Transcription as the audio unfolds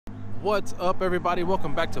What's up, everybody?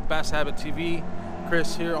 Welcome back to Bass Habit TV.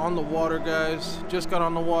 Chris here on the water, guys. Just got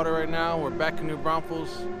on the water right now. We're back in New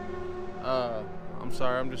Braunfels. I'm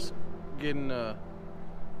sorry, I'm just getting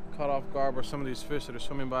caught off guard by some of these fish that are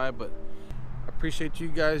swimming by, but I appreciate you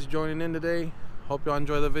guys joining in today. Hope y'all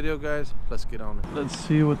enjoy the video, guys. Let's get on it. Let's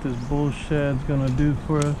see what this bull shad's gonna do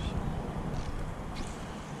for us.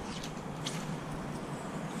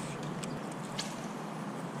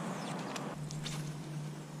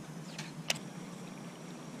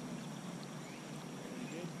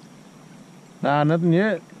 Nah, nothing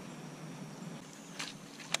yet.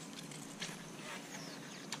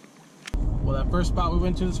 Well, that first spot we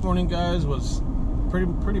went to this morning, guys, was pretty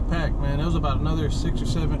packed, man. There was about another 6 or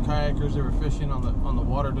 7 kayakers that were fishing on the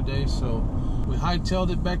water today. So we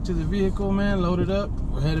hightailed it back to the vehicle, man, loaded up.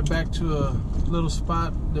 We're headed back to a little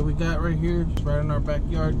spot that we got right here. It's right in our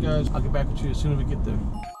backyard, guys. I'll get back with you as soon as we get there.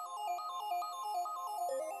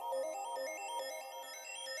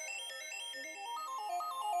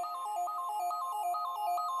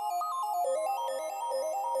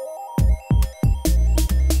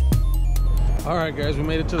 Alright, guys, we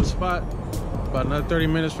made it to the spot. About another 30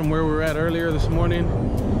 minutes from where we were at earlier this morning.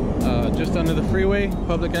 Just under the freeway,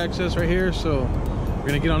 public access right here. So we're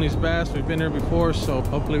gonna get on these bass. We've been here before, so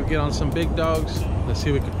hopefully we get on some big dogs. Let's see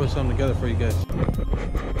if we can put something together for you guys.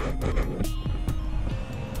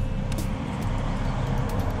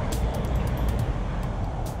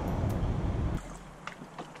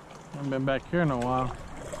 Haven't been back here in a while.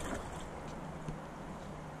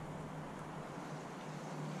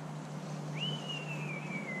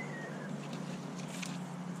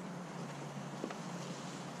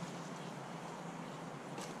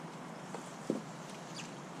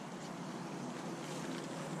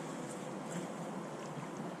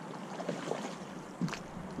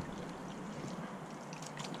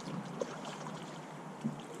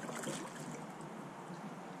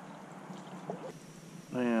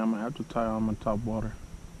 Yeah, I'm gonna have to tie on my top water.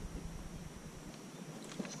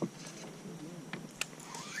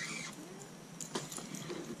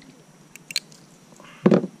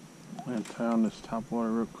 I'm gonna tie on this top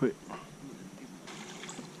water real quick.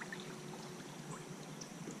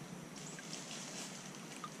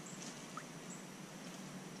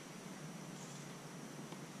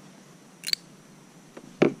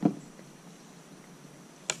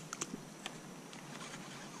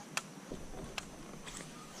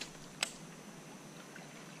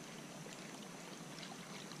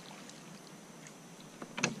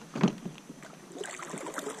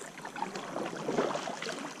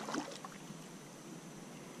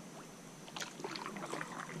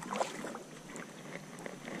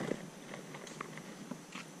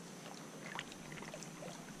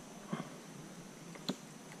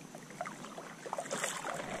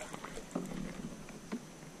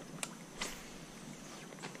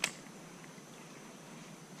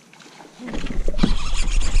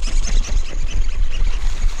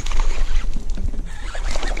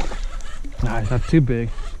 Nah, it's not too big.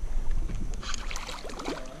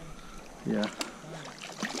 Yeah.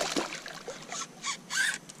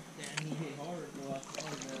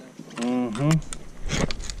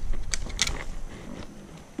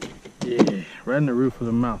 Yeah, right in the roof of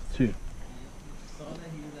the mouth too.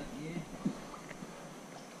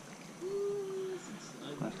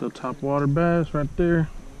 Nice little top water bass right there.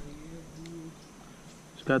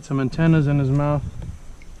 He's got some antennas in his mouth.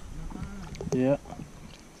 Yeah.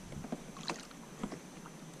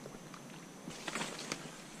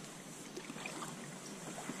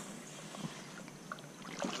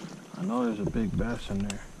 I know there's a big bass in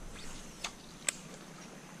there.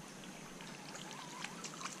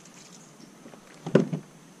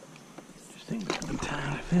 Just ain't got the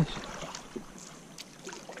time to fish.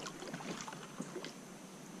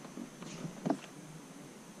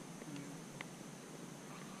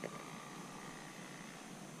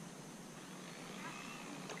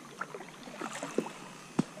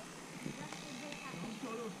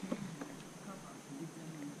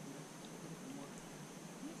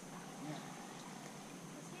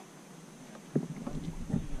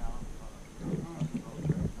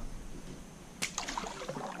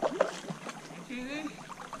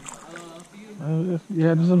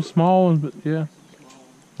 Yeah, there's some small ones, but yeah.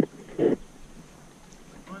 Oh,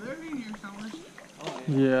 they're in here somewhere.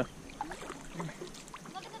 Yeah.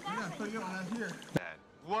 We gotta put you on that here.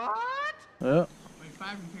 What? Yeah. Like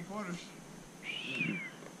 5 3/4.